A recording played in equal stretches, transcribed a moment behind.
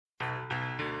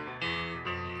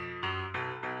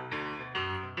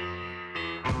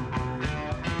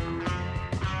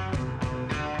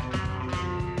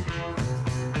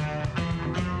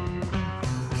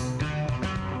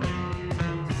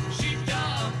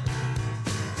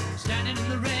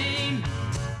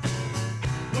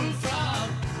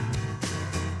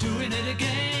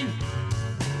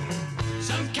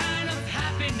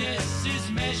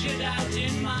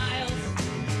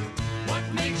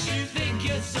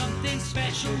something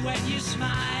special when you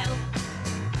smile.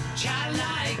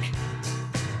 Childlike,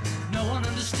 no one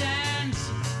understands.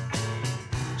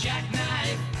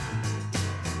 Jackknife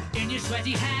in your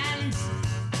sweaty hands.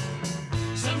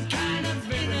 Some kind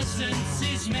of innocence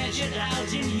is measured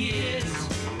out in years.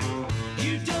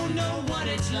 You don't know what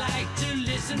it's like to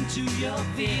listen to your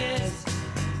fears.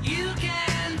 You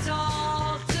can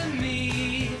talk to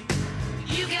me.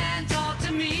 You can talk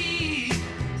to me.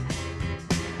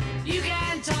 You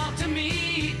can talk to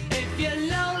me. If you're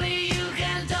lonely, you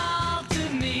can talk to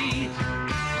me.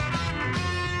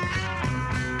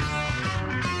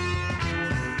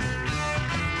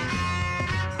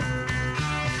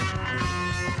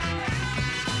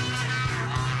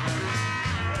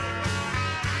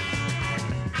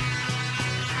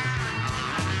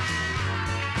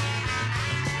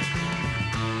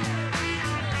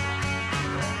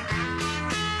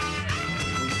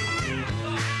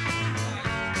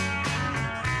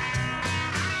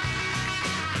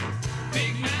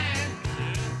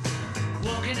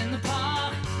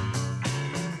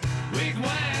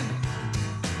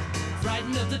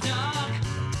 The dark,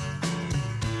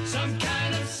 some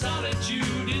kind of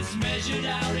solitude is measured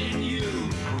out in you.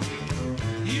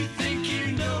 You think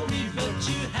you know me, but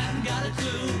you haven't got a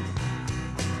clue.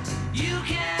 You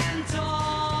can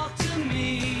talk to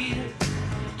me.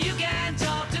 You can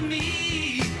talk to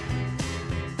me.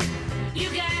 You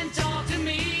can talk to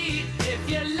me. If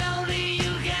you're lonely,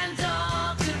 you can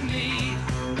talk to me.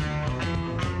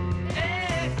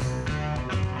 Hey.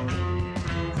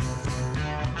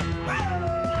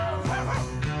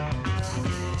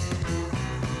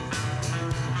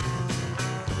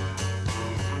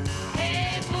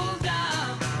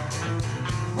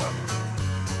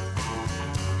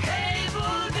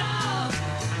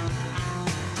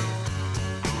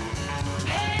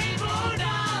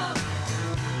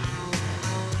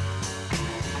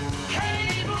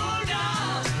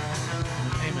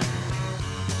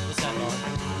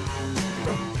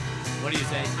 What do you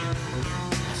say? I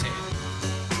say it.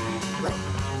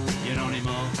 You don't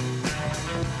anymore.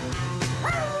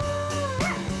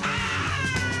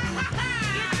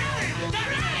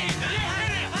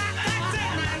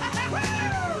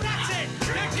 That's it.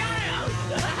 You got it.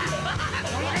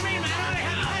 Don't look at me, man. I only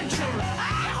have 10 children.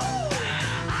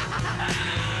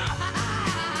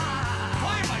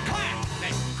 Quiet, boy, quiet.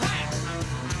 Hey, quiet.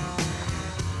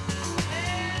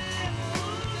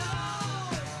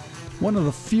 One of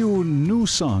the few new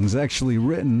songs actually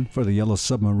written for the Yellow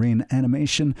Submarine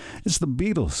animation is the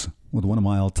Beatles, with one of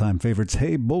my all-time favorites,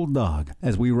 Hey Bulldog,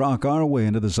 as we rock our way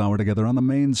into this hour together on the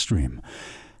mainstream.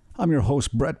 I'm your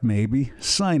host, Brett Maybe,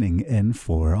 signing in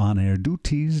for on-air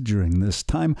duties during this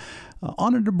time.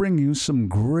 Honored to bring you some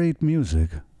great music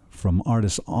from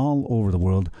artists all over the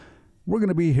world. We're going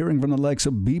to be hearing from the likes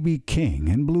of B.B. King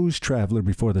and Blues Traveler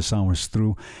before this hour's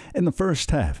through. In the first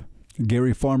half,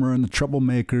 Gary Farmer and the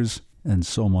Troublemakers, and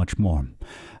so much more.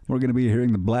 We're going to be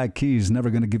hearing the Black Keys, Never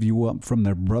Gonna Give You Up, from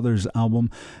their Brothers album,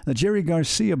 the Jerry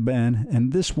Garcia Band,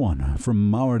 and this one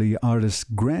from Maori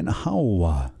artist Grant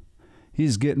Haua.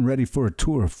 He's getting ready for a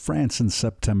tour of France in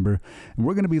September, and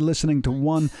we're going to be listening to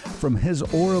one from his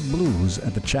Aura Blues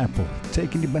at the Chapel,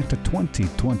 taking you back to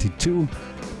 2022.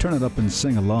 Turn it up and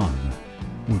sing along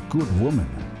with Good Woman,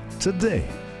 today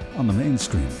on the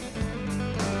mainstream.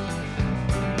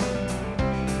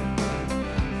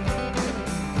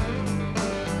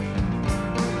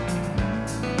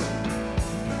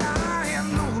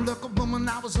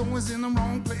 I was always in the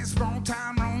wrong place, wrong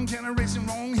time, wrong generation,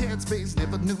 wrong headspace.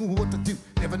 Never knew what to do,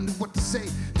 never knew what to say.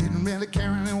 Didn't really care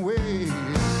anyway.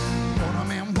 What a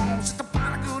man wants is to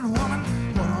find a good woman.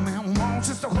 What a man wants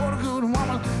is to hold a good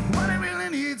woman. What he really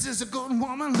needs is a good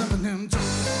woman loving him too.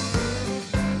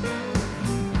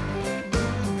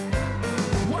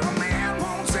 What a man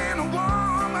wants in a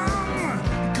woman,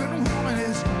 a good woman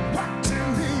is what he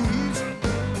needs.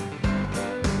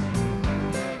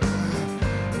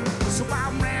 So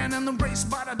I ran in the race,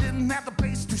 but I didn't have the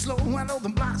pace. Too slow, I know the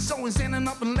block's always ending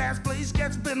up in last place.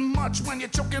 Gets been much when you're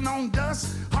choking on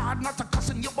dust. Hard not to cuss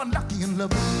and you're unlucky in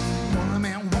love. What a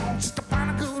man wants is to find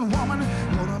a good woman.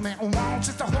 What a man wants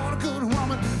is to hold a good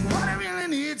woman. What he really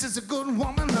needs is a good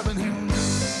woman loving him.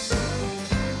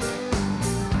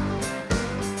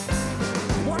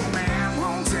 What a man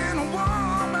wants in a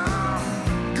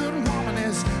woman, good woman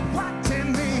is what he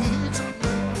needs.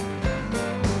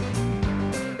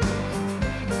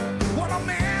 What a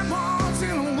man wants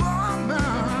in a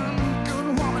woman,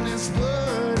 good woman is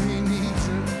what he needs.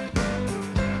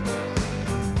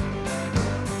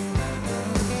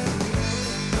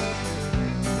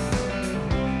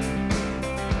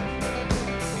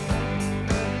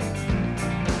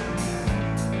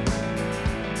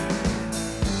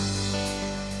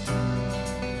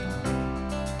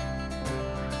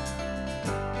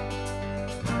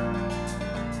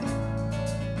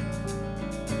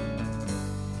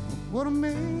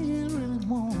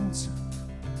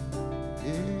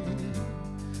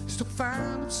 to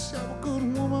find himself a good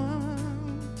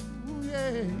woman. Ooh,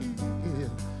 yeah, yeah.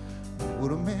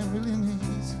 What a man really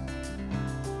needs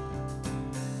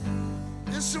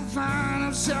is to find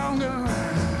himself a good woman.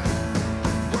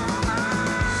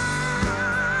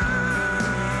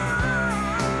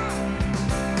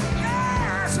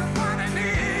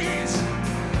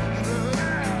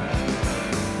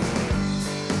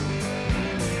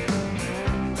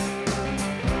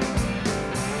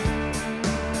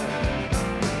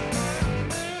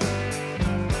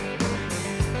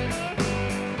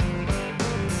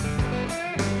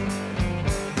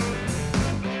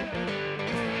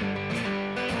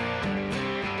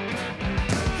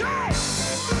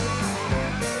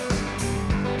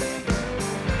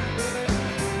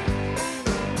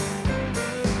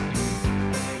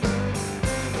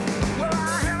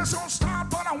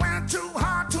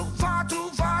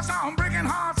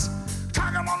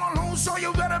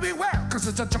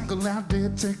 It's a jungle out there,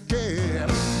 take care.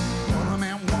 What a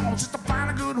man wants is to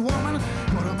find a good woman.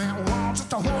 What a man wants is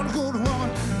to hold a good woman.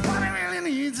 What he really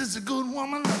needs is a good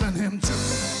woman loving him too.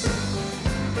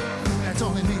 That's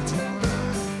all he needs.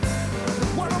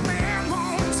 What a man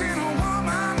wants in a woman,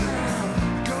 a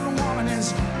good woman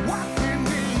is what he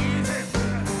needs.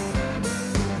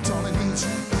 That's all he needs.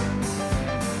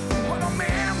 What a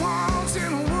man wants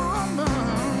in a woman, a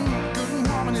good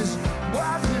woman is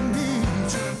what he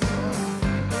needs.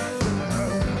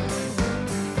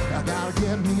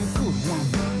 Get me a good one.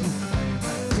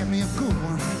 Get me a good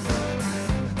one.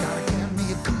 Gotta get me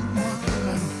a good one.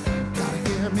 Gotta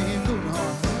get me a good one.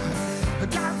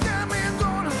 Gotta get me a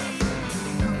good one.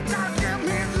 Gotta get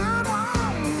me a good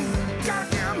one.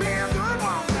 Gotta get me a good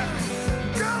one.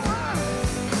 Good one.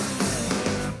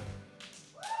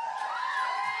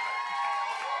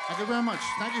 Thank you very much.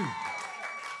 Thank you.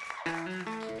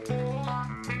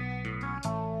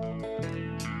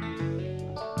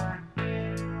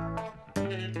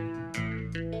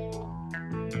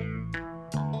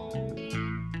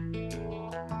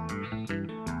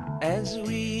 As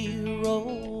we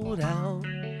rode out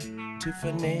to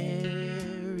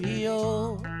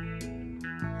Fennario,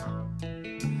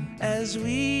 as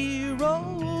we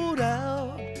rode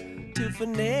out to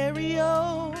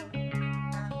Fennario,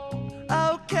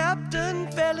 our captain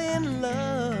fell in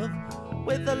love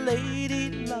with a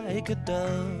lady like a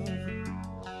dove,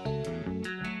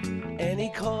 and he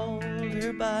called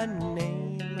her by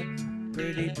name,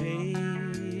 Pretty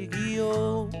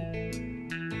Peggy-O.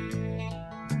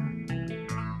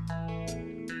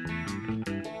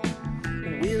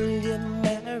 Will you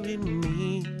marry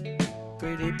me,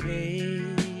 Pretty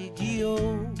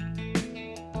Peggy-O?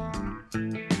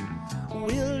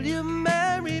 Will you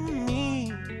marry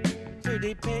me,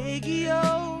 Pretty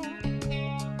Peggy-O?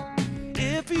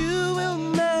 If you will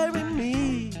marry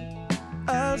me,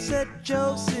 I'll set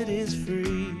your cities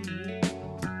free,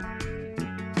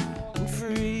 and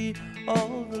free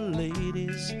all the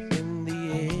ladies in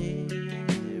the area.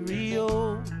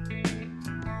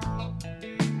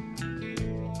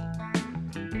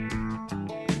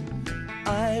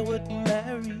 I would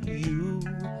marry you,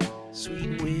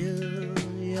 sweet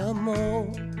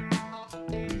William-O.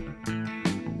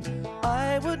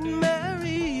 I would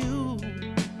marry you,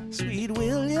 sweet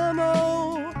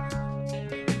William-O.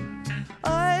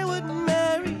 I would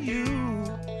marry you,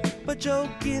 but your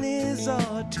guineas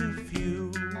are too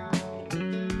few,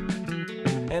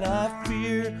 and I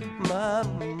fear my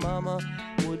mama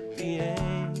would be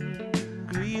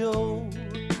angry-o.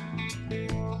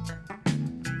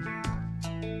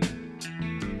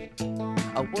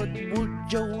 What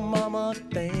would your mama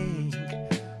think,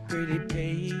 Pretty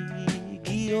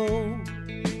Peggy-O?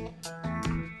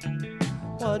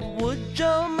 What would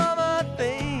your mama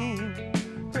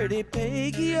think, Pretty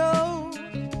Peggy-O?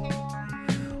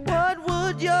 What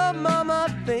would your mama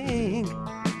think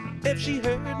if she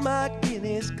heard my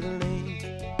guineas clink?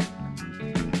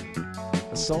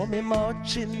 Saw me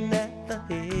marching at the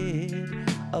head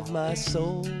of my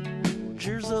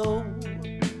soldiers-o.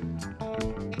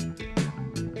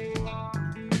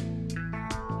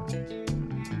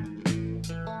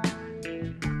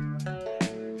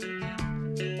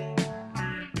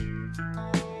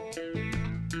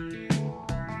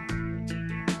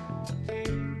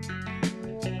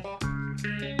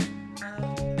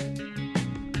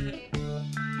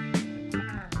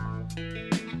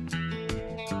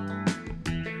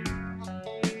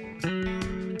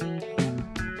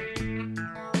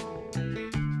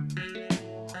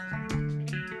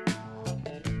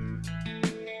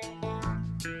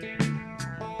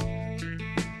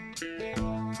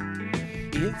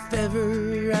 If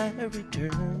ever I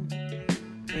return,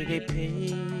 Pretty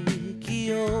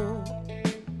Peggy-O,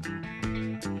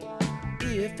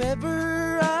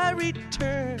 ever I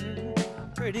return,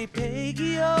 pretty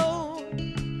Peggy, oh.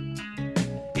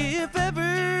 If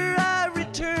ever I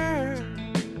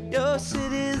return, your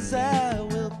cities I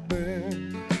will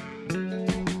burn,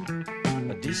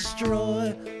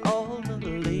 destroy all the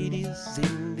ladies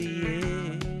in the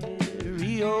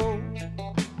area.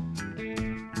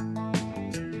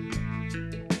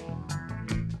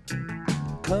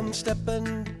 Come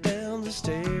stepping down the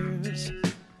stairs,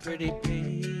 pretty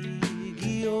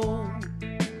Peggy, oh.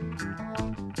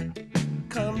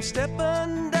 Come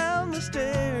stepping down the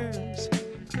stairs,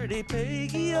 pretty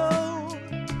Peggy, oh.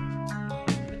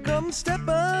 Come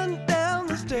stepping down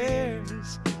the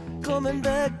stairs, coming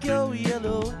back your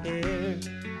yellow hair.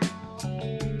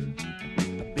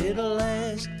 A bid a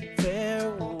last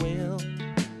farewell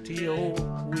to your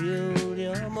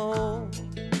William O.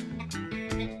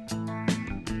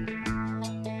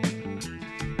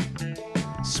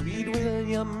 Sweet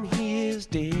William, he is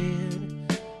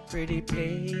dead, pretty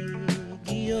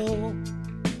Peggy, oh.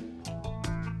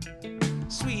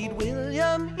 Sweet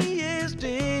William, he is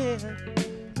dead,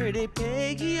 pretty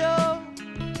Peggy, oh.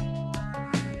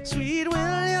 Sweet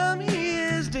William, he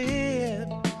is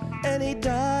dead, and he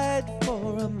died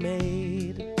for a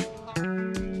maid.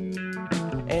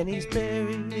 And he's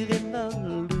buried in the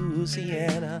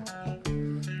Louisiana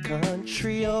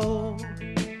country, oh.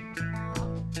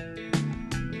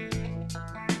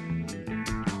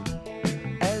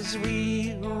 As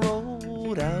we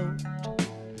rode out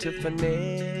to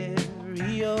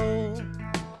Fennario,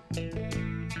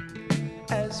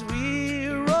 as we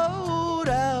rode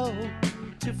out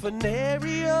to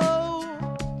Fennario,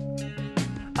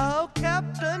 our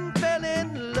captain fell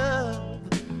in love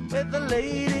with a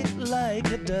lady like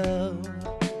a dove,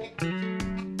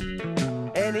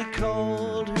 and he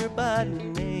called her by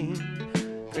name,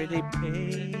 pretty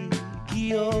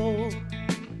Peggy, oh.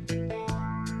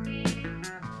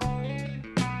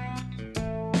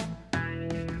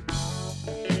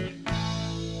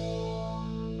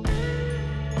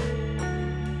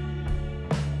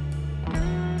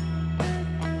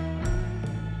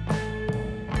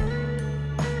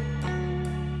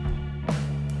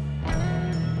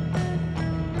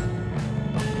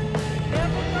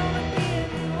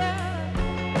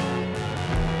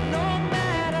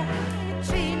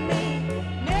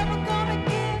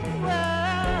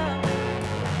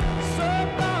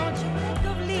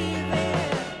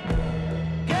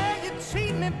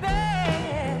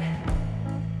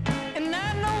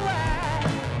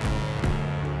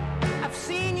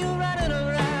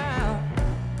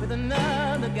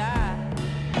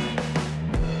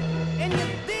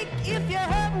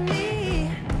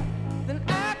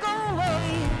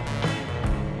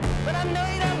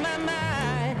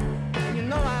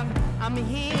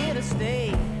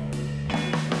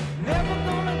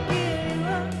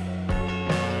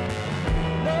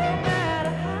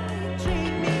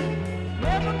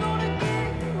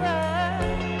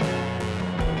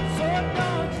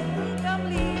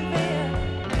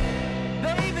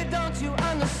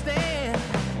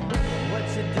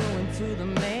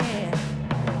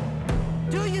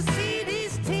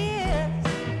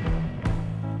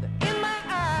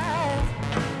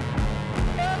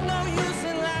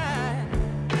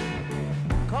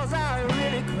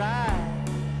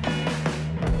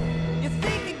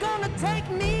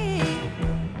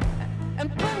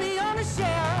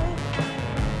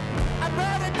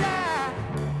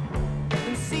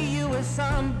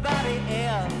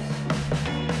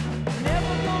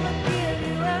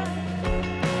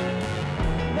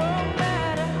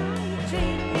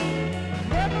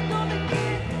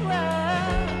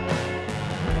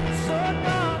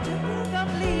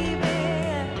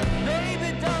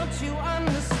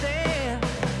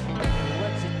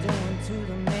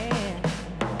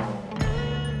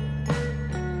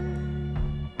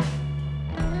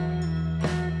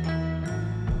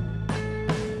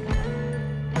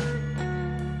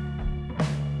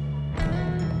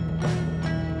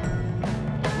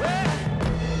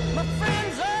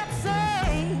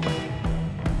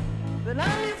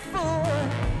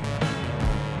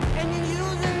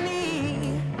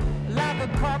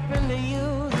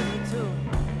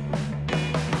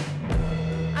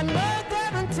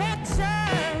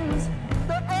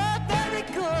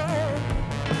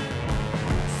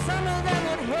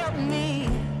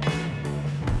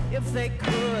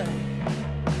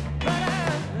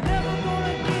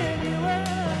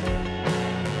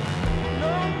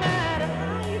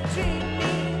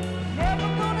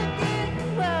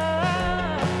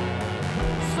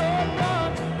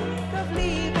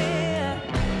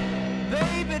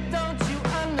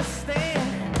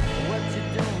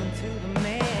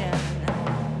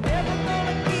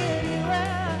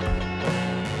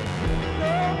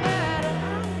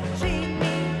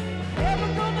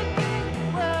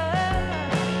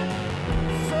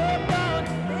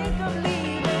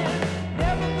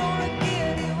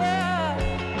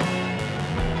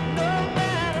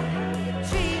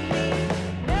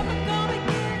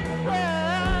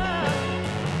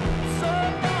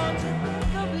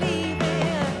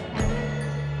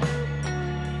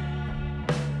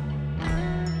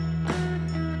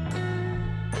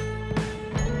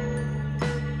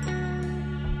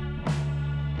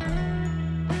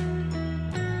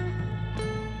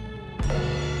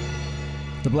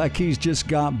 Black Keys just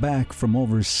got back from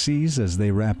overseas as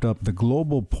they wrapped up the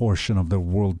global portion of their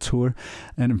world tour.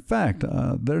 And in fact,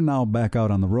 they're now back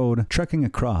out on the road, trekking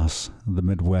across the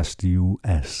Midwest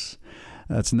U.S.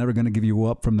 That's Never Gonna Give You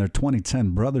Up from their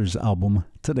 2010 Brothers album,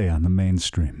 today on the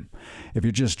Mainstream. If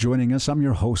you're just joining us, I'm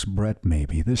your host, Brett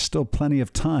Maybe. There's still plenty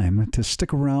of time to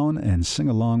stick around and sing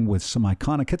along with some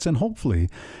iconic hits and hopefully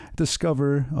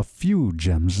discover a few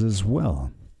gems as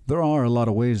well. There are a lot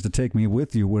of ways to take me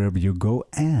with you wherever you go,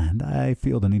 and I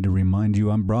feel the need to remind you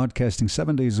I'm broadcasting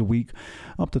 7 days a week,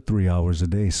 up to 3 hours a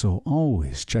day, so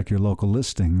always check your local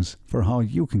listings for how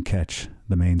you can catch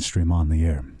the Mainstream on the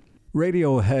air.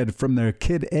 Radiohead from their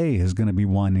Kid A is going to be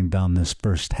winding down this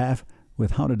first half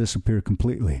with How to Disappear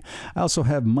Completely. I also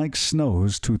have Mike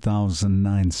Snow's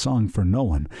 2009 song For No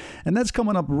One, and that's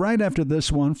coming up right after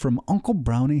this one from Uncle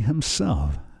Brownie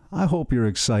himself. I hope you're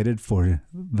excited for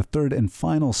the third and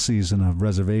final season of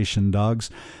Reservation Dogs.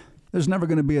 There's never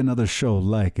going to be another show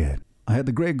like it. I had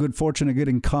the great good fortune of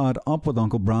getting caught up with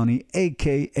Uncle Brownie,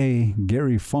 a.k.a.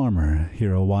 Gary Farmer,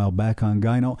 here a while back on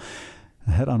Gyno.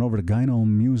 Head on over to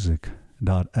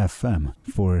gynomusic.fm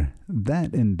for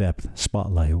that in-depth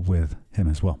spotlight with him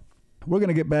as well. We're going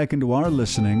to get back into our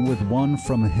listening with one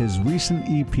from his recent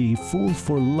EP, Fool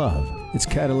for Love. It's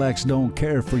Cadillacs Don't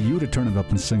Care for you to turn it up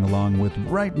and sing along with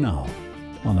right now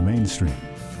on the Mainstream.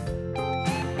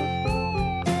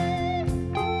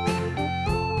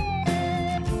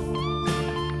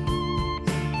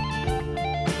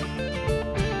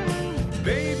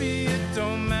 Baby, it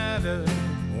don't matter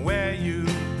where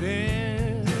you've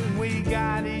been. We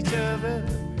got each other.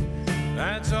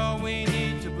 That's all we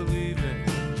need to believe in.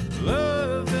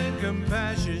 Love and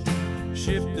compassion,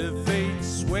 shift the fate,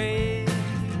 sway,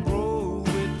 roll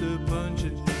with the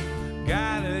punches.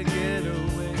 Gotta get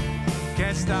away,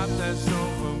 can't stop that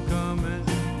storm from coming.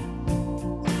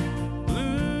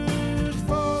 Blues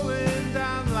falling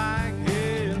down like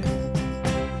hell.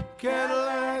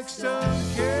 Cadillacs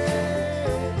don't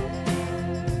care.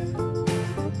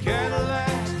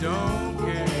 Cadillacs don't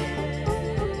care.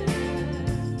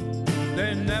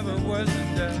 There never was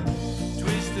a doubt.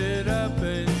 Twisted up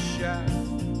and shot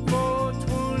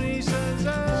 420 suns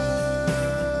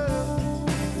up.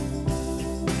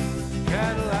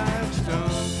 Cadillacs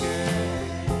don't care.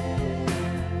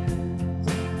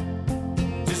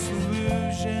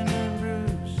 Disillusioned and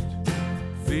bruised,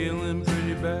 feeling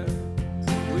pretty bad.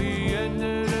 We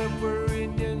ended up where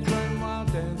Indians run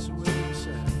wild, dancing with the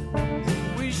sun.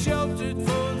 We sheltered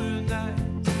for the night.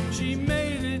 She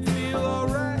made it feel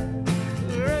alright,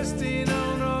 resting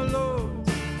on our Lord.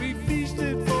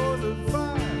 For the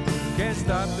fire, can't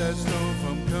stop that storm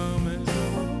from coming.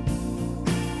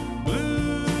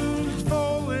 Blues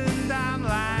falling down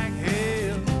like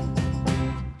hell.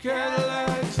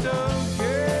 Cadillacs don't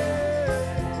care.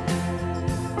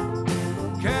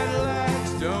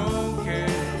 Cadillacs don't care.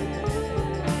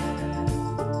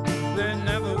 There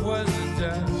never was a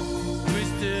doubt.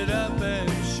 Twisted up and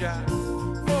shot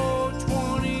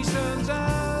 420 suns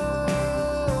out.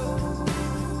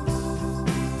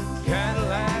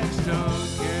 Cadillacs don't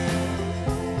care.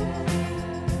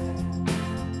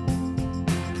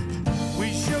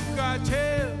 We shook our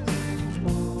tail,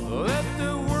 let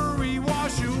the worry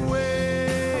wash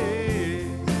away.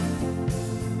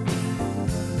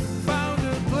 Found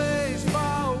a place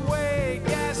far away,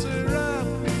 gas her up,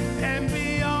 and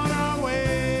be on our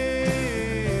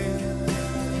way.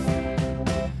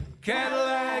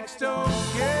 Cadillacs don't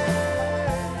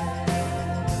care.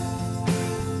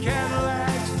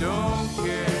 Cadillacs don't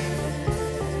care.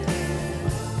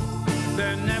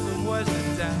 There never was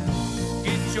a doubt.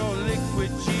 Get your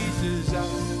liquid Jesus out,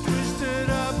 twisted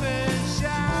up and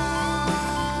shout.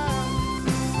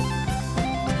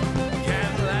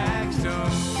 Cadillacs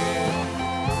don't care.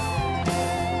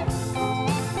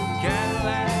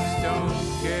 Cadillacs don't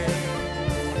care.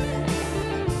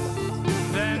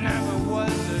 There never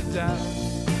was a doubt.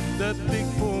 The big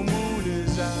full moon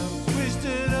is out,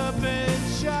 twisted up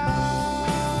and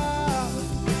shout.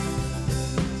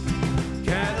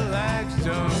 Cadillacs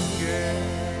don't care.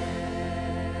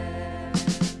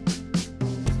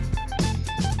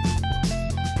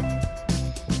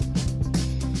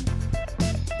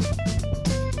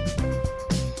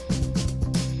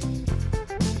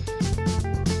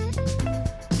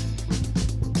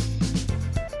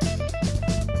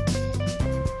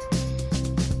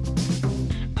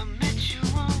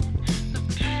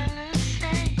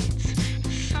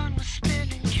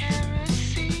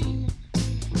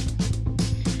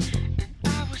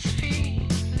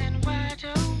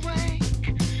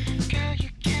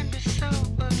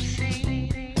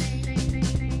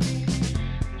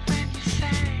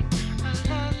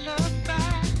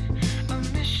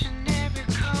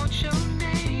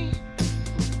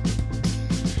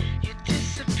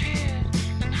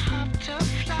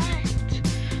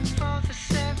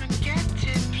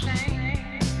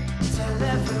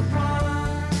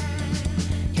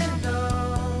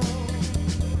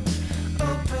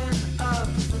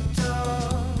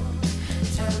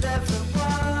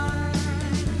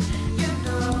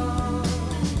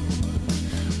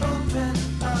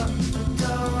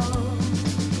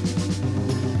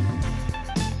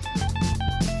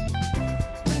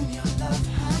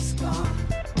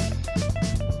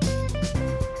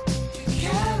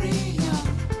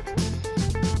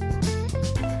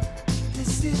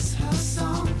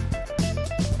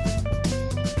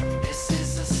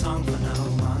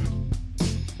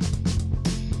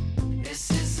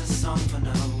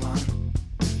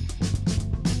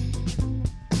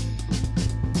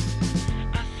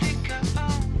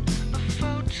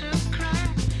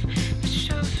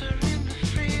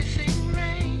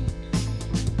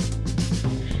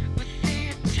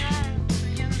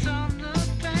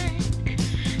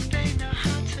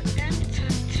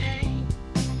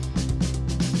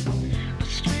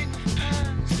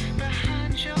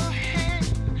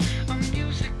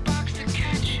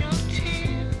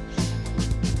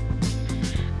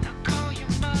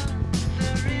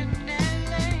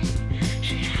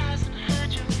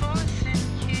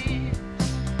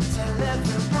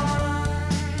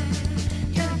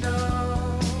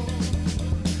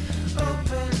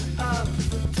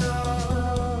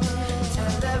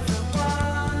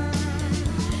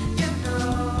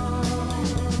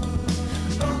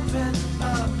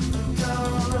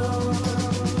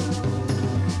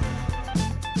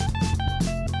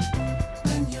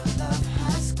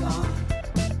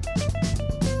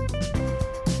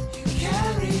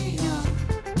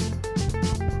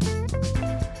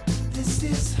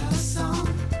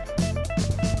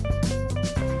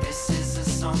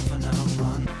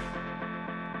 one.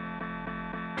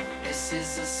 This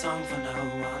is a song for no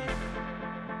one.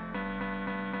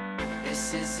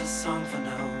 This is a song for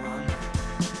no one.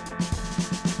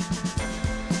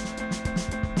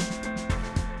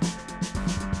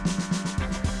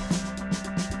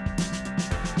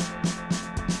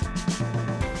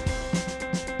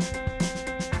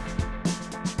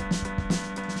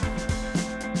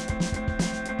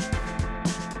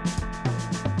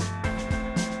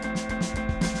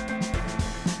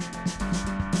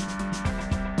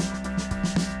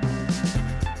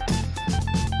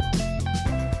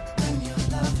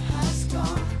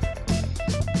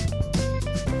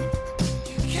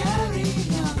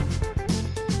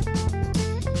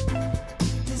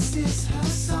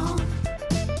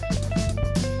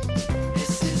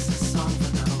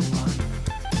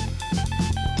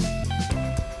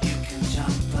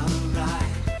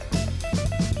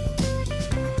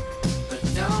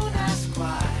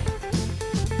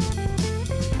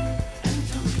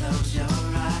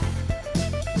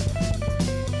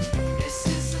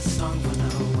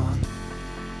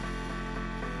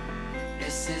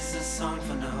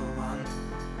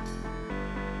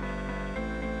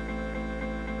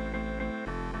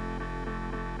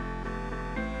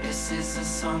 This is a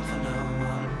song for no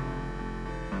one.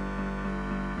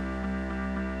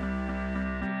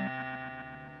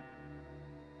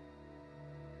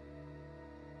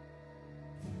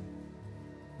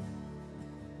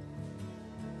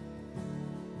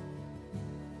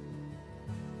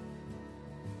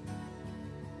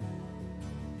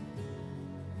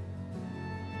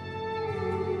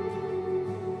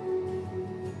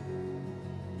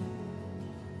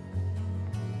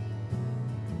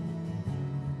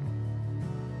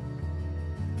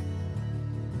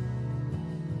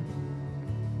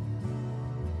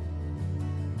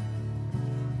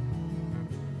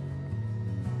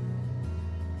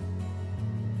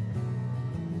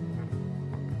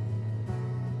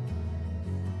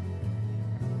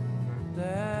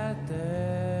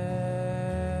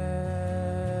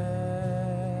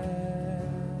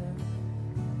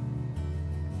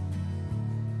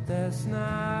 That's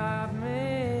not me.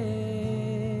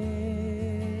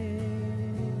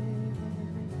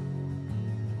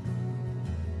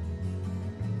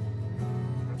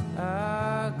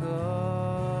 I go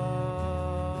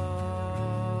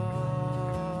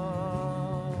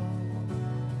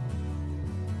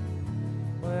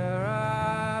where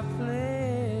I please.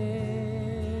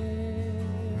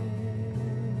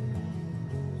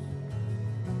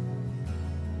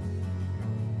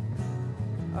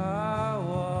 I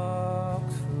walk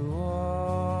through walls.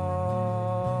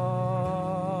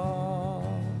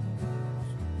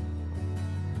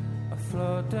 I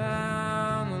float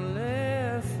down the living.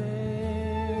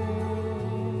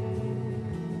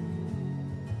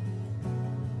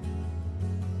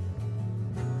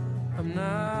 I'm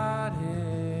not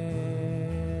here.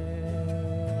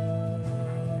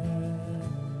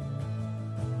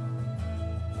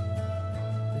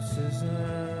 This isn't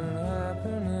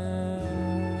happening.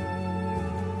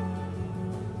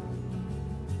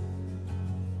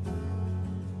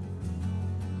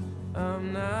 I'm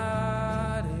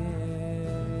not here.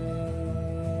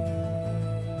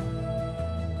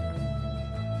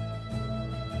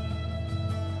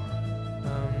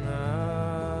 I'm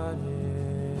not here.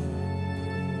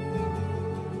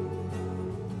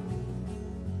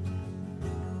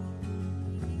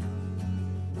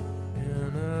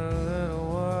 In a little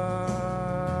while,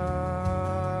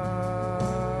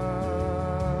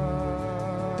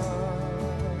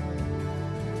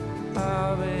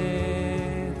 I'll be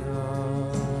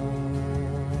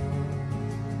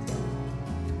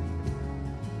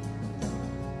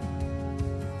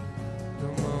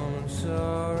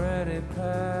already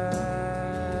passed.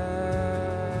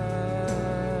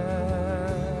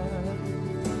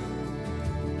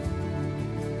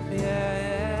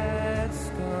 Yeah, it's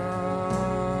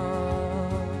gone.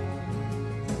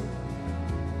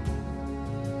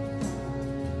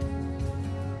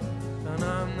 And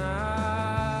I'm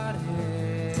not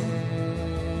here.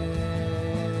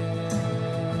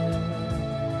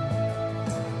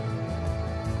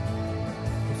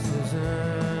 This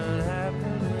isn't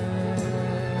happening.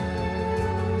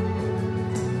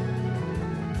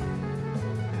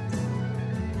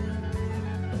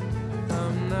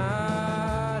 I'm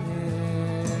not here.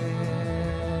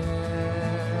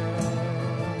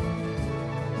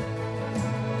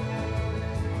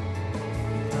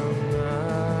 I'm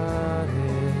not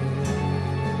here.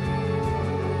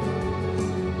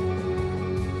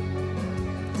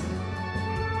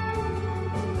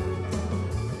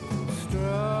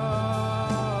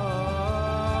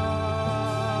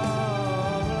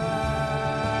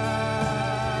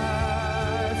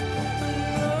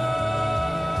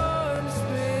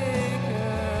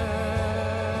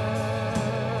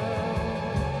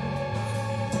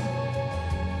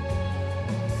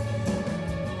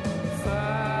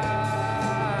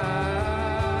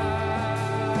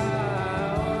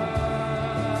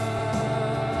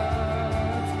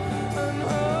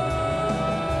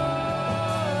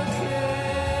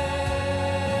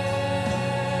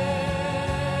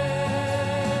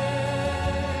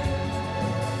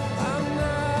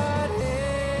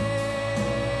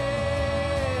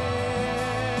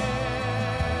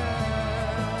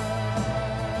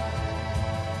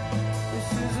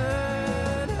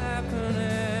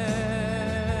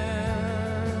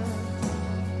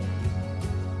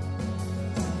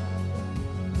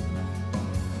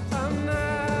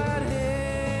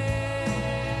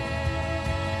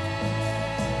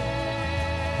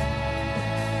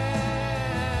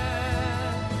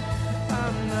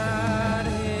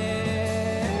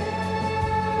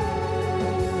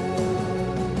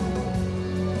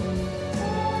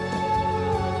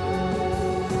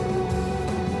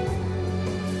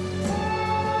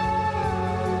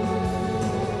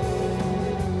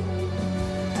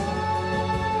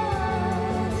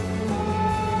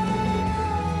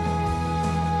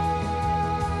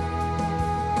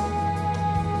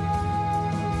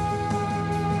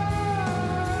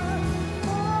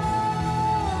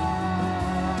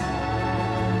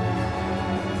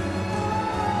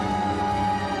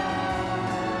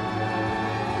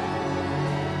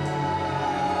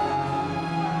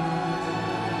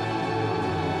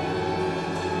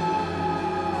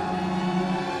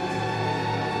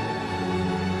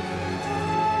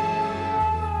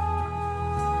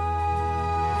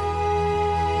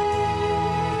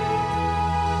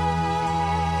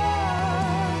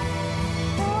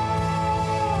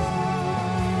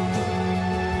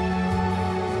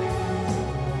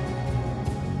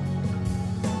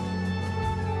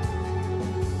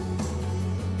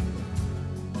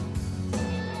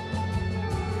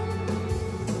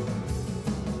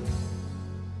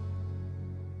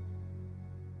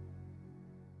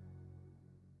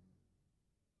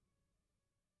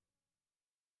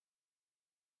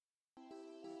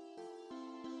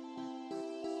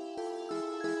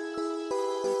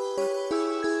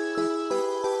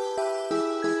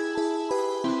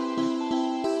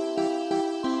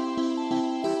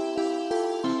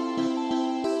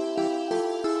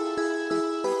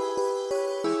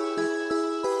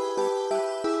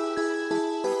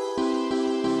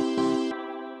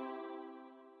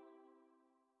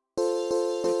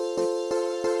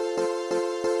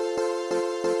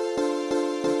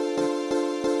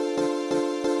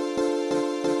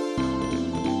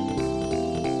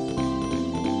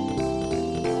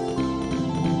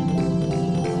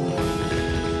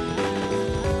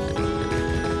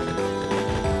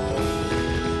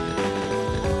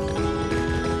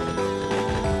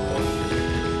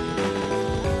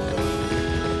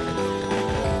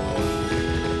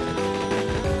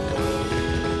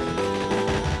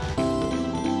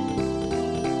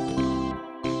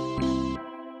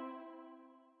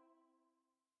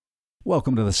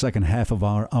 Welcome to the second half of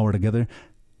our hour together.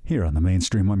 Here on the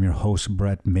mainstream, I'm your host,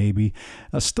 Brett Maybe.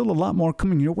 Still a lot more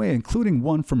coming your way, including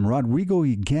one from Rodrigo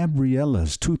y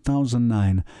Gabriela's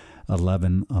 2009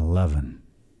 1111.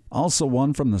 Also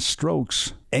one from the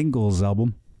Strokes' Engels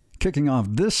album. Kicking off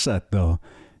this set, though,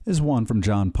 is one from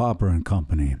John Popper and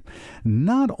Company.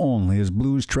 Not only is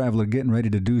Blues Traveler getting ready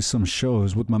to do some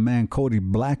shows with my man Cody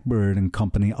Blackbird and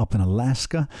Company up in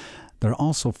Alaska, they're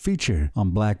also featured on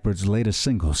Blackbird's latest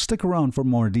single. Stick around for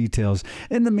more details.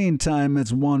 In the meantime,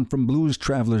 it's one from Blues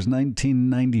Traveler's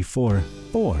 1994.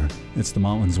 It's The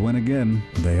Mountains Win Again.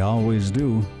 They always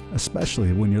do,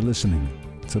 especially when you're listening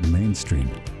to the mainstream.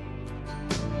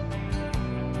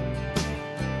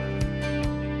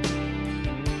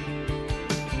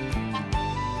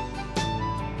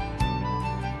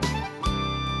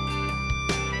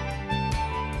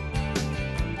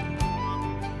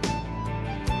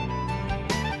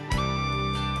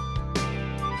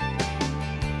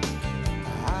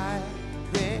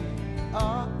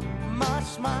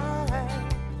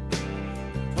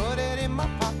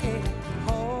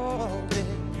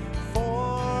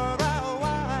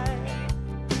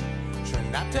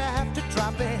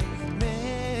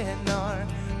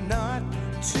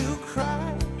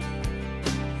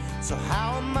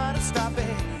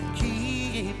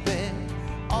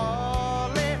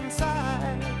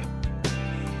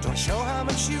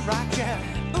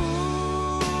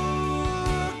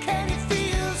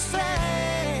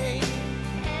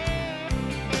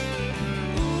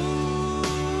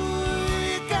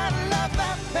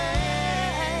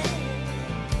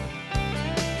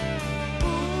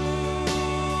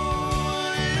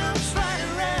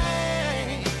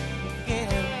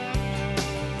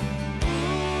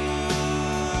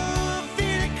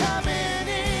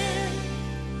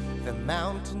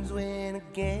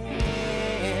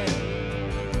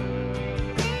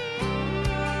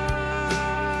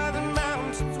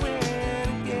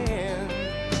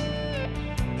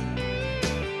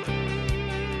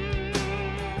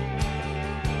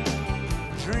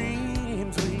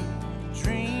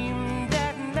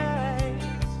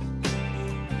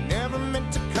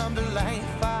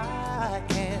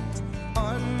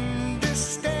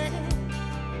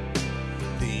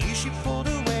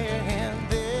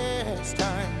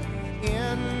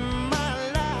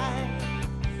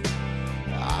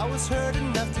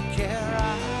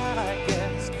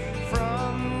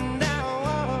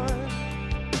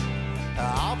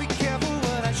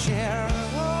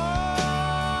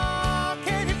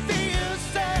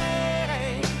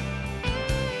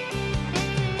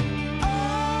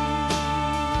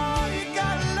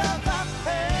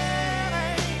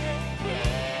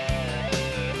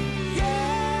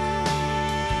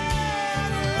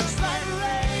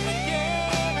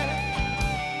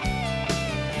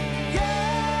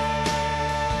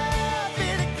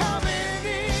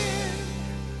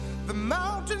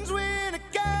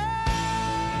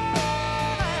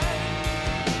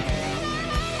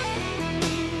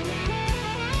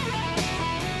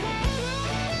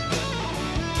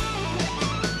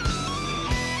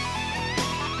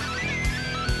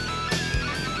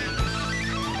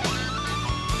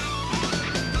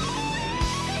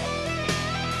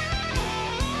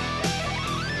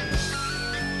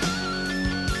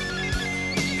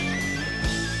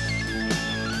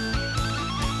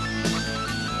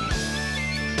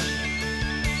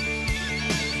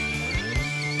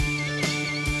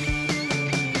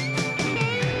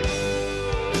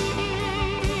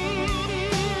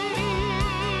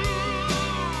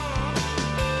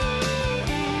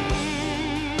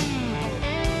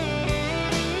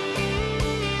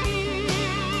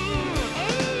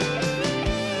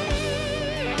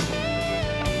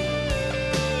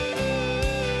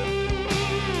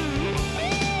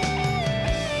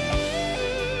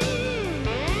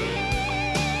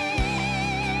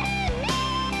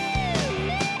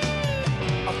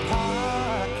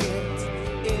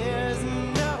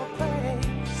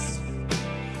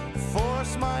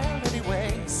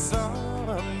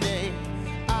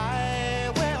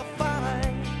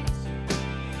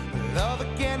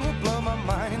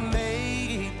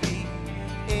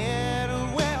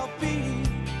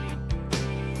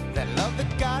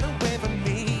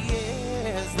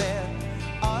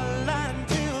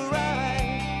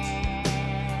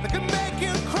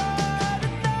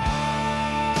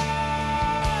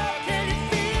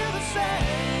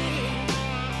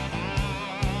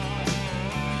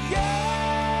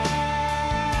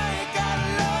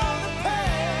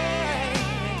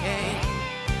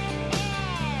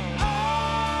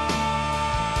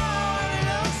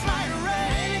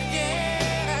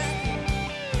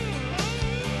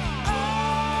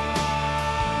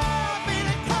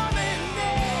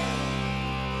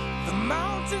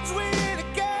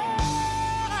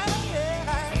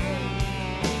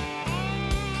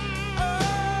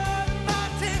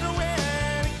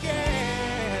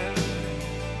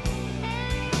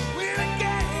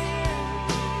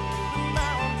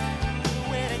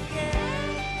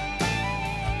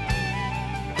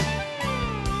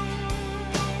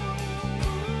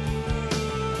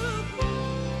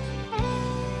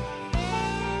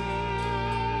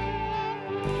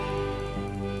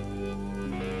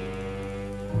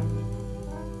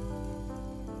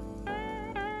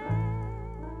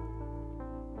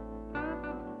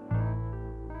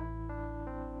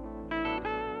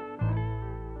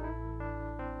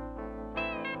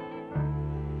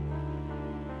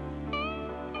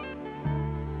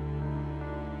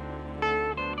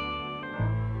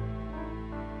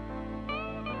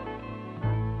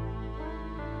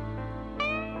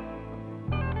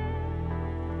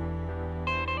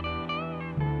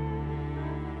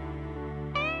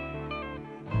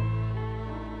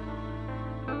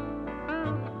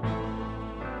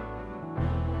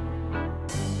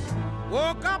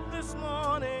 Woke up this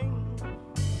morning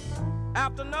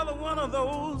after another one of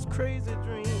those crazy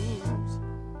dreams.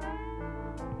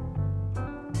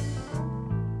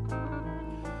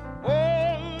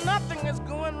 Oh, nothing is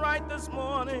going right this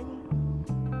morning.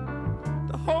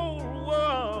 The whole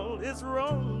world is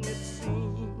wrong, it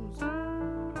seems.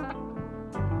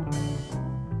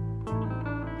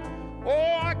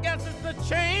 Oh, I guess it's the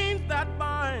chains that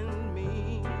bind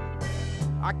me.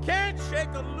 I can't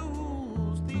shake or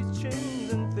lose these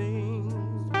chains and things.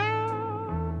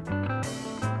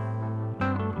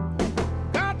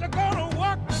 Got to go to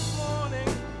work this morning.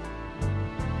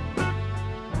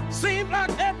 Seems like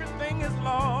everything is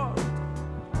lost.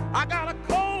 I got a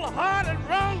cold-hearted,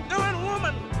 wrong-doing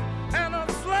woman and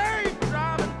a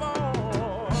slave-driving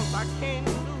boss. I can't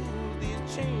lose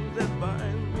these chains that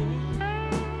bind me.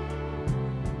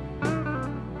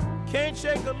 Can't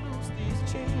shake or lose these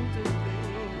chains and things.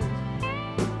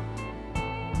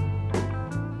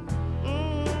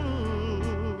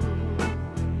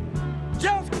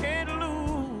 Just can't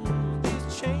lose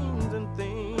these chains and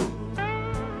things.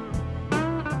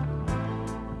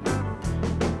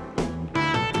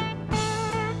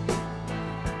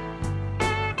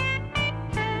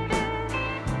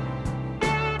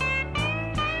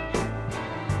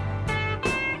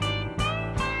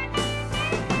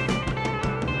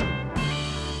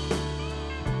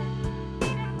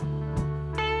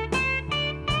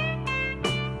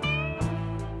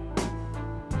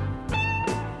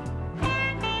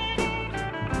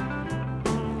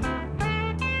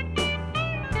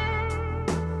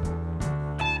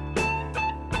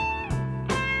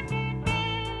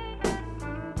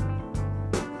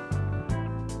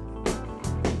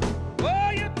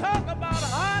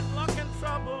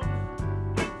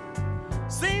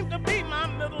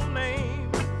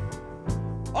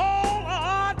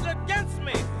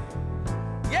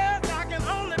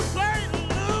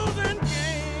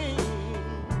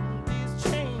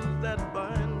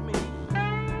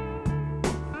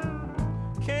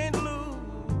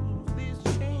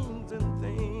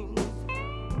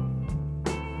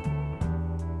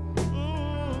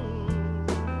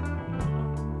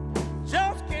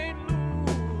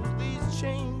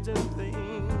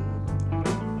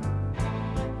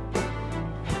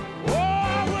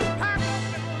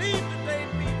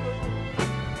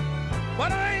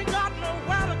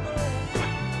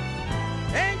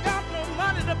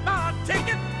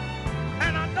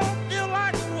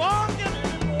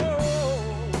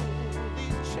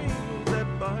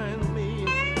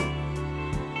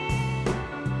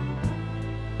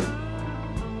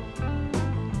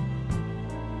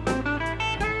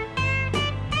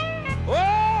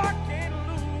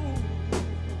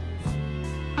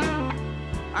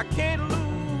 I can't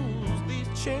lose these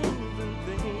chains and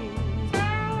things.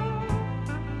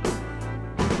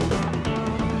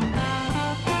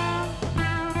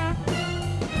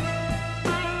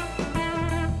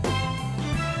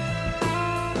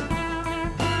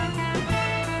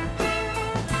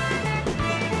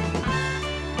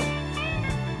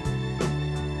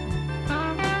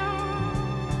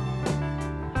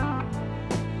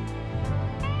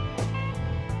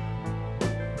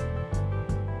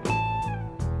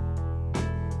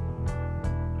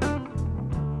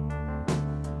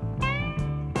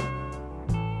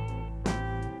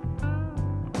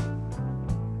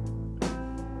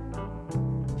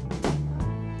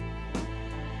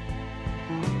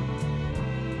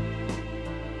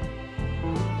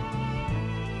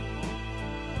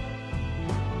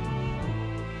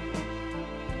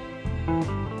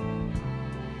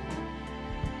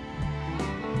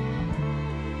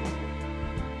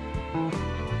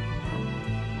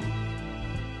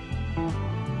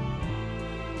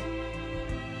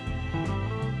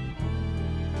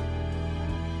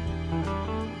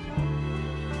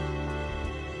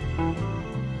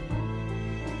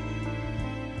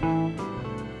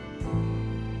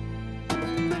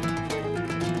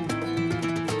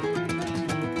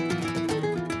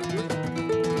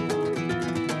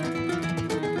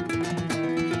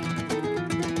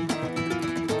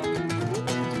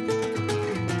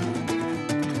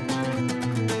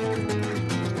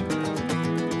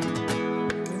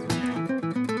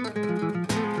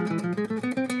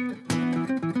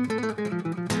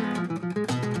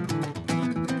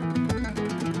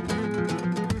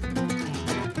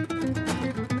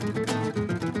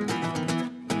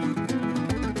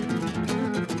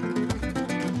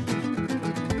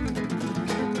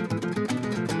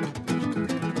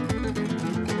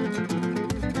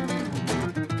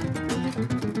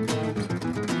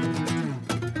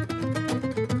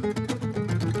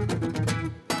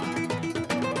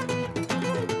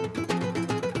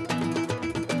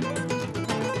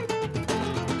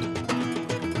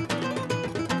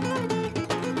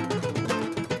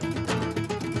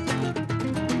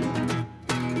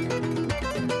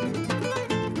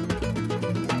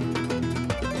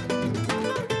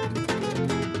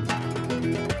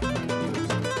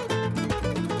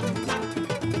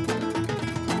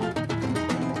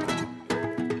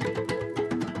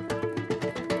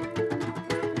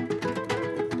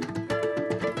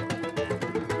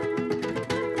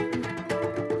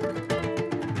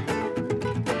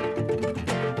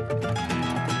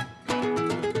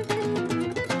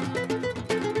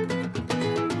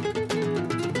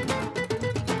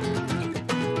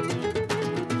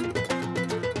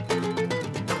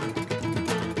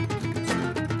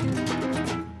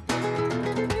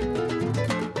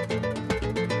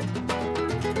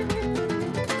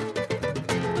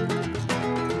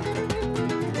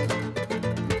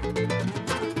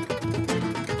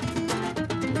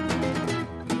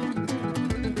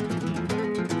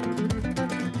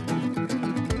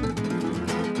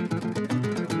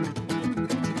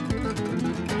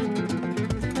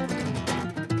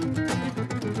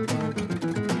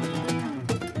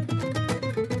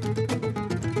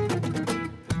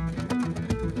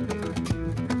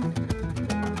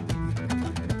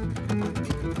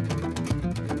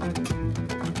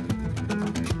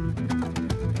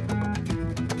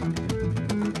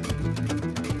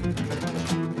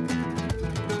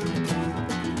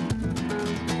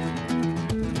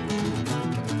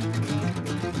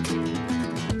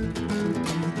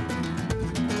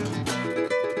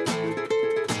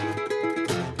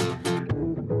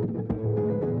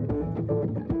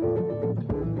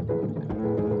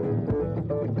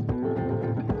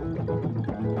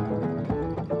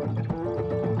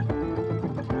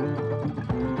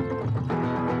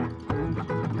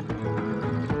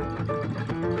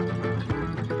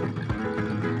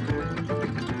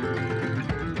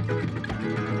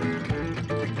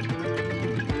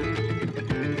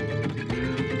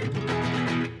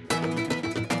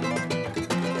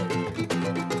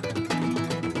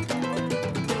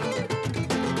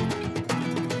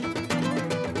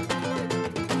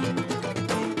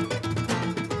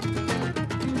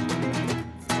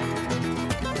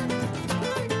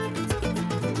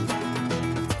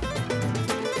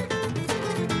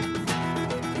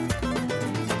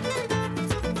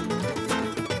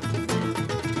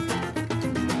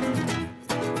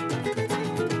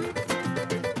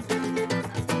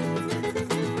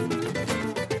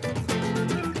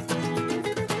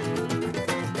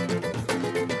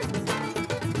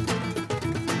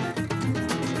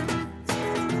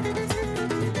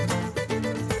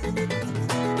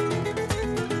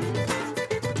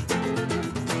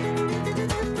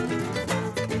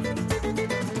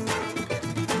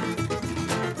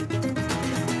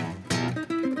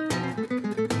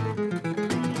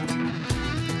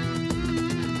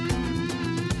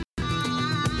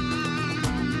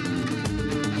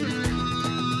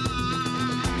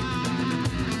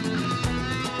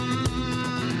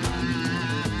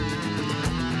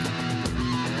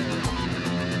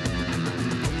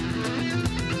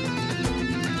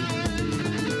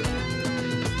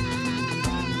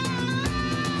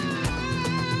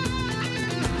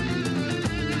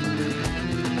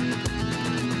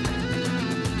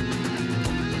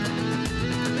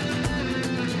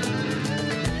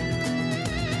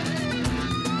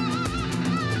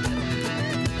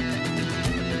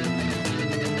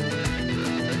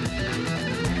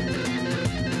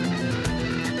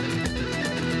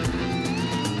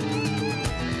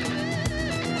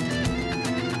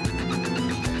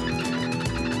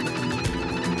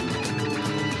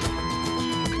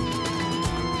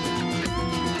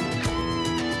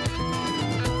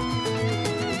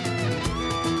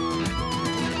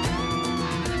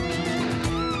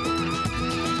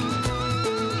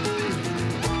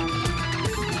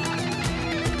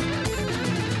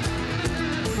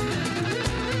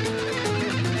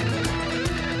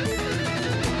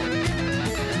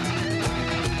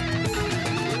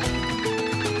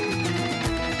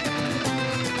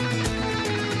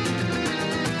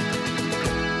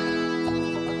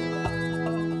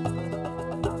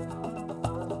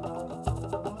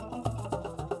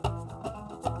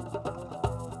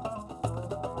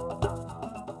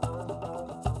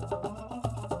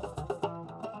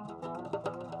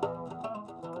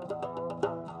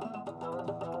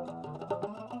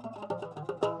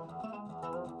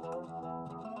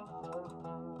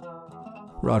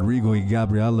 Rodrigo y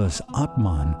Gabriela's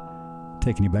Atman,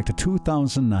 taking you back to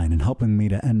 2009 and helping me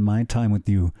to end my time with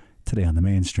you today on the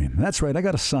mainstream. That's right, I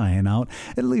got a sign out,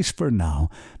 at least for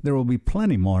now. There will be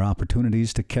plenty more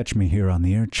opportunities to catch me here on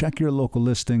the air. Check your local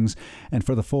listings, and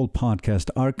for the full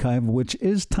podcast archive, which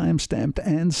is time-stamped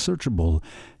and searchable,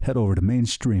 head over to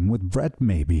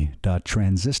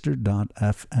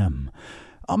mainstreamwithbrettmaybe.transistor.fm.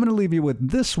 I'm going to leave you with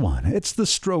this one. It's the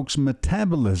Strokes'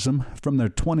 Metabolism from their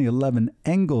 2011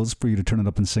 Engels for you to turn it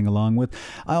up and sing along with.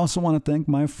 I also want to thank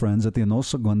my friends at the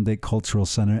Onosogonde Cultural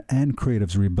Center and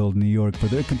Creatives Rebuild New York for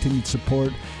their continued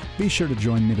support. Be sure to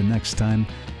join me the next time.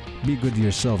 Be good to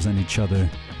yourselves and each other.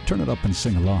 Turn it up and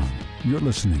sing along. You're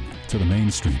listening to The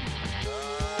Mainstream.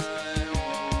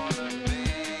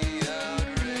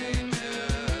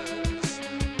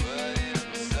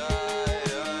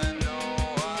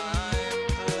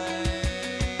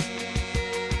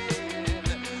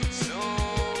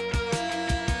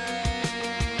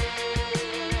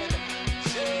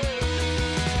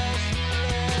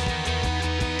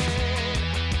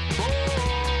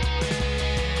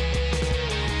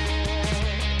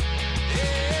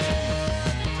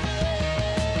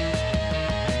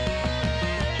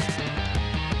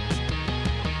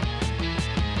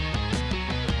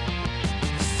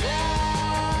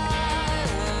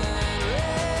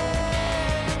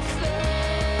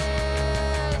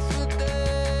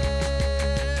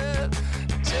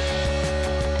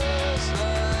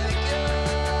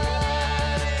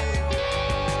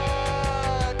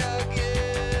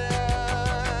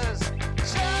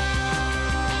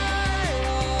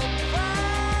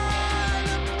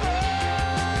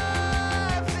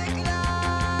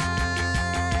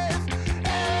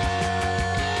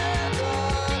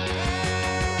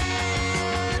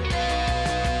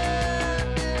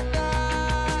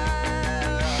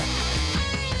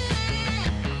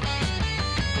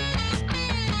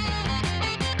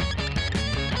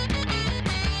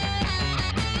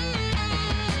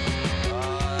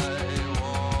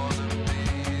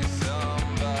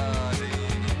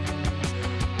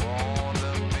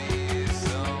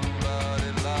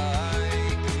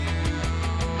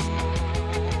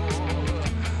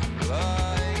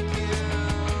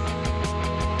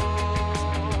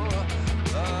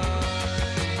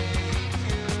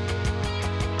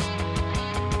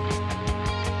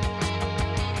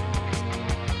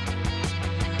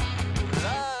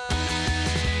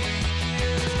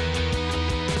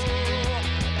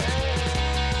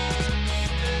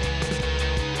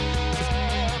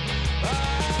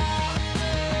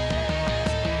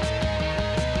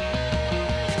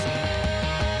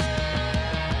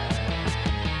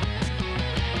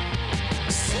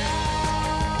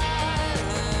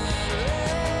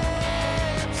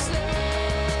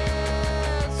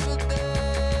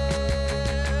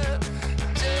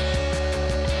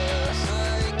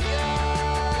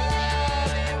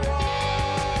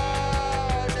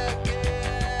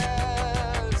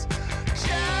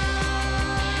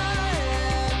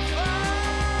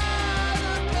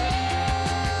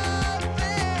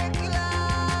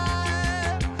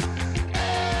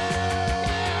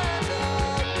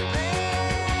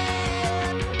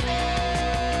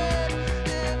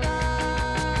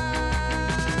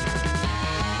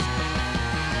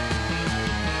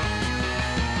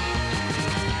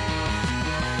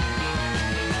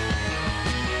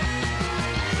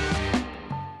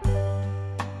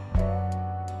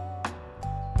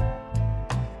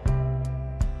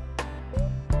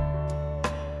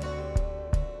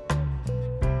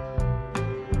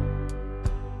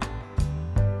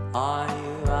 Are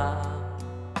you out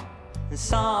in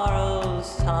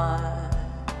sorrow's time?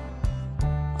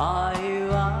 Are you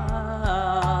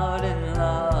out in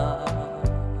love?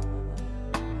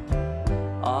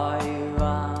 Are you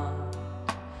out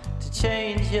to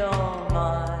change your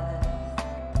mind?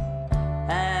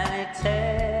 And it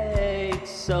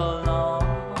takes so long,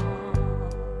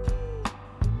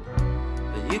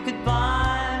 but you could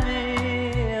buy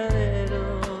me a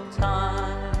little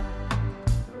time,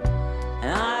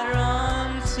 and I'd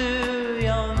run to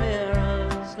your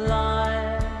mirror's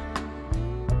light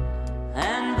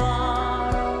and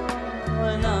borrow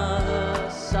another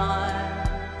sign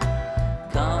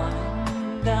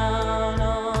coming down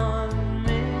on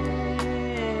me.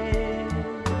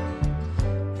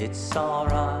 It's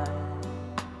alright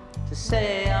to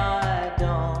say I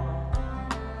don't.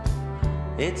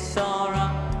 It's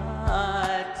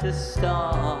alright to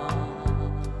stop.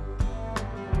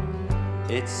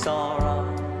 It's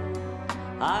alright,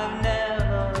 I've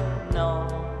never known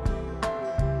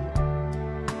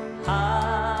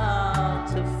how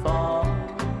to fall.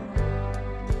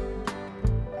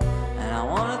 And I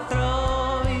wanna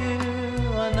throw you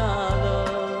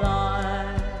another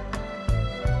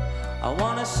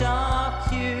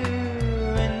shock you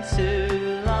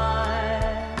into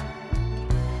life,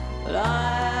 but I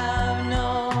have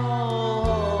no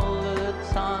hold of the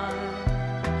time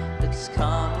that's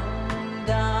coming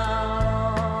down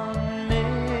on me.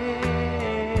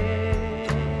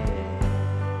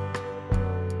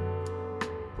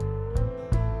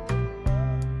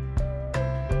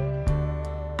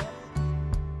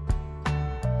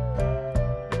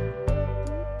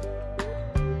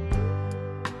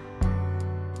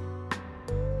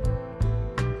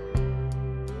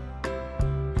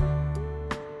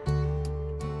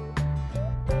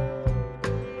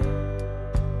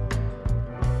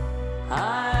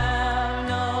 I have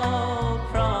no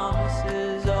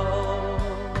promises, oh,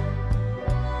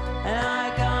 and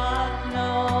I got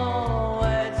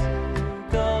nowhere to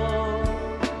go.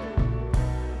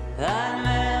 That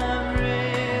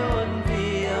memory wouldn't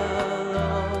be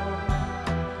alone,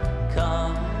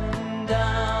 coming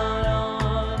down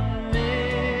on me.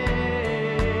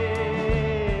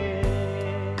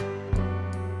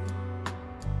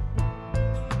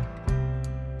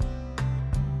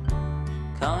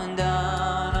 Coming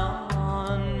down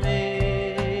on me.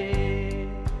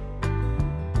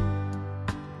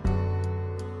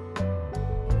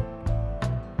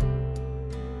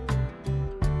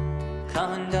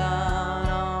 Coming down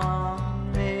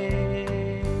on me.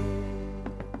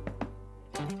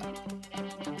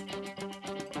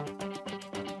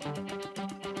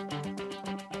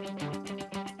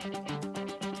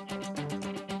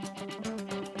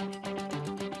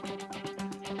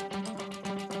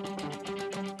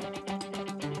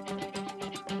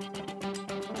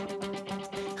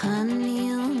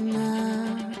 Qanniuguma,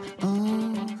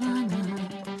 ovana,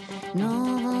 no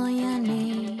voy a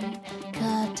ni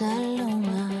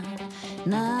Catalunga,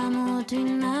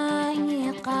 namutina ni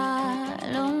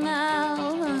qalunga,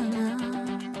 ovana.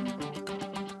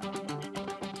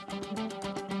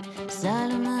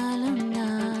 Salamalunga,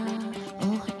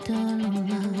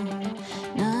 ochtolunga,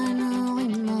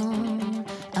 nanuimo,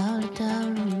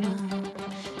 altalunga,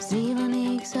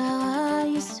 sivonik sara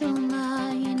isuma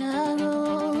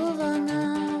inagovana.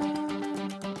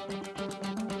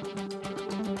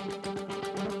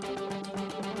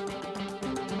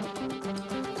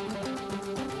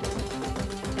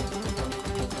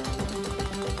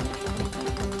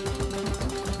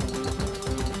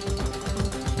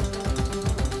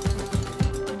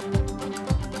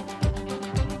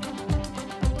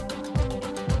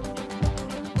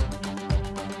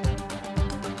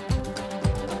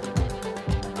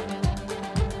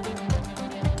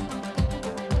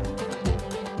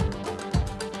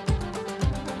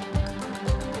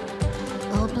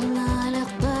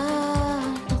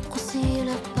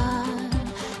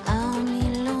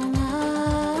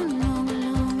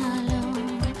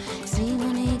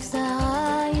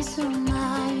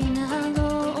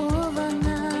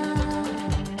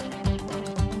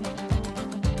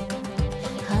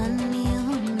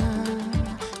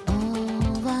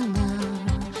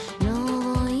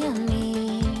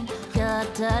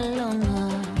 Talonga,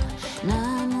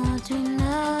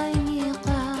 namutina ni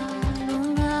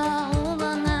qalunga,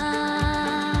 ovana.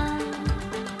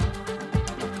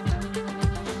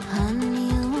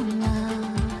 Qanniuguma,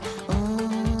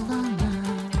 ovana,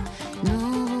 no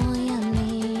voy a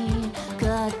ni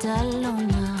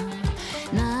Catalunga,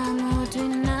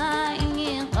 namutina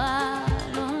ni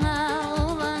qalunga,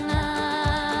 ovana.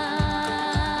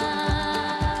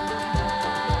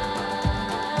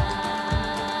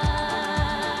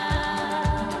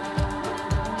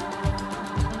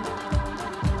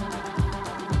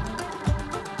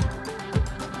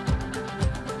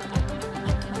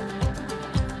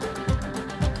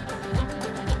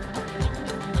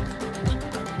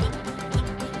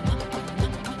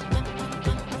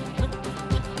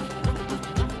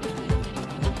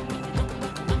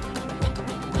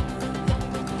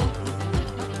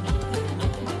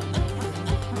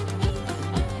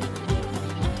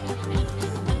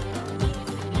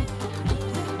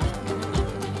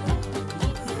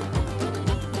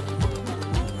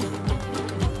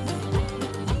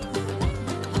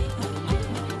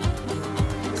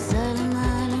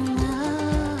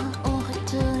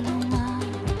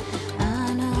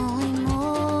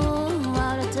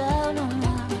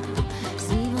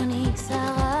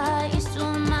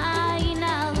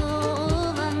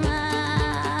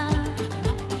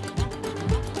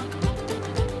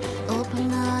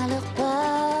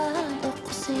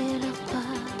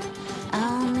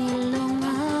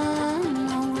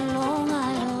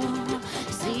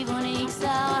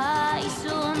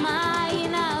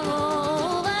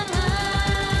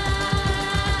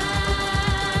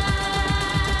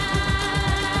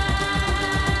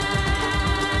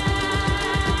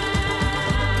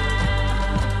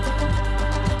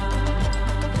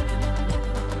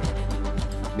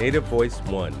 Native Voice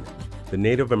One, the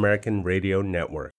Native American Radio Network.